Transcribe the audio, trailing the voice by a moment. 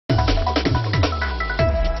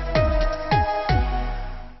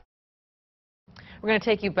We're going to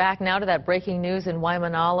take you back now to that breaking news in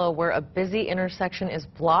Waimanalo where a busy intersection is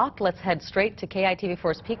blocked. Let's head straight to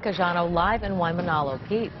KITV4's Pete Cajano live in Waimanalo.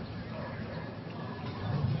 Pete.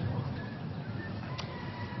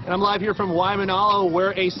 And I'm live here from Waimanalo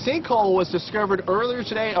where a sinkhole was discovered earlier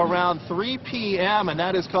today around 3 p.m. and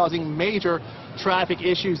that is causing major traffic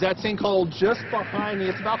issues. That sinkhole just behind me,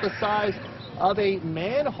 it's about the size of a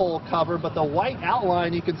manhole cover, but the white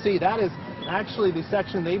outline you can see, that is actually the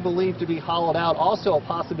section they believe to be hollowed out. Also a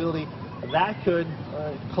possibility that could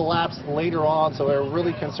collapse later on, so we're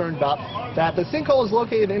really concerned about that. The sinkhole is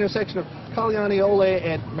located at the intersection of Kalanianaole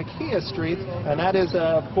and Makia Streets, and that is,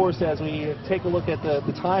 of course, as we take a look at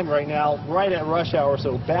the time right now, right at rush hour,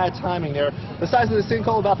 so bad timing there. The size of the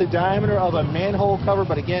sinkhole about the diameter of a manhole cover,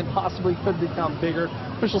 but again, possibly could become bigger.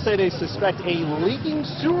 Officials say they suspect a leaking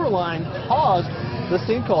sewer line caused the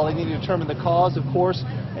sinkhole. They need to determine the cause, of course,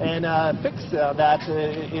 and fix that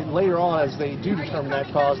later on as they do determine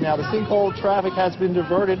that cause. Now, the sinkhole traffic has been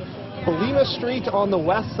diverted. Palima Street on the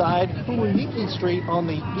west side, Pumuniki Street on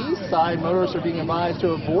the east side. Motorists are being advised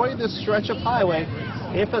to avoid this stretch of highway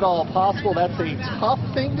if at all possible. That's a tough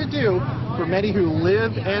thing to do for many who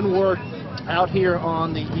live and work out here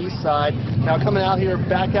on the east side. Now coming out here,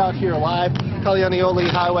 back out here live, Kalanianaole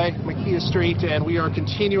Highway, Makia Street, and we are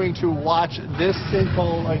continuing to watch this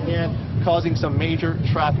sinkhole again, causing some major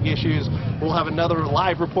traffic issues. We'll have another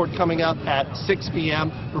live report coming up at 6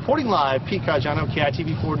 p.m. Reporting live, Pete Cajano,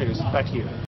 KITV4 News. Back to you.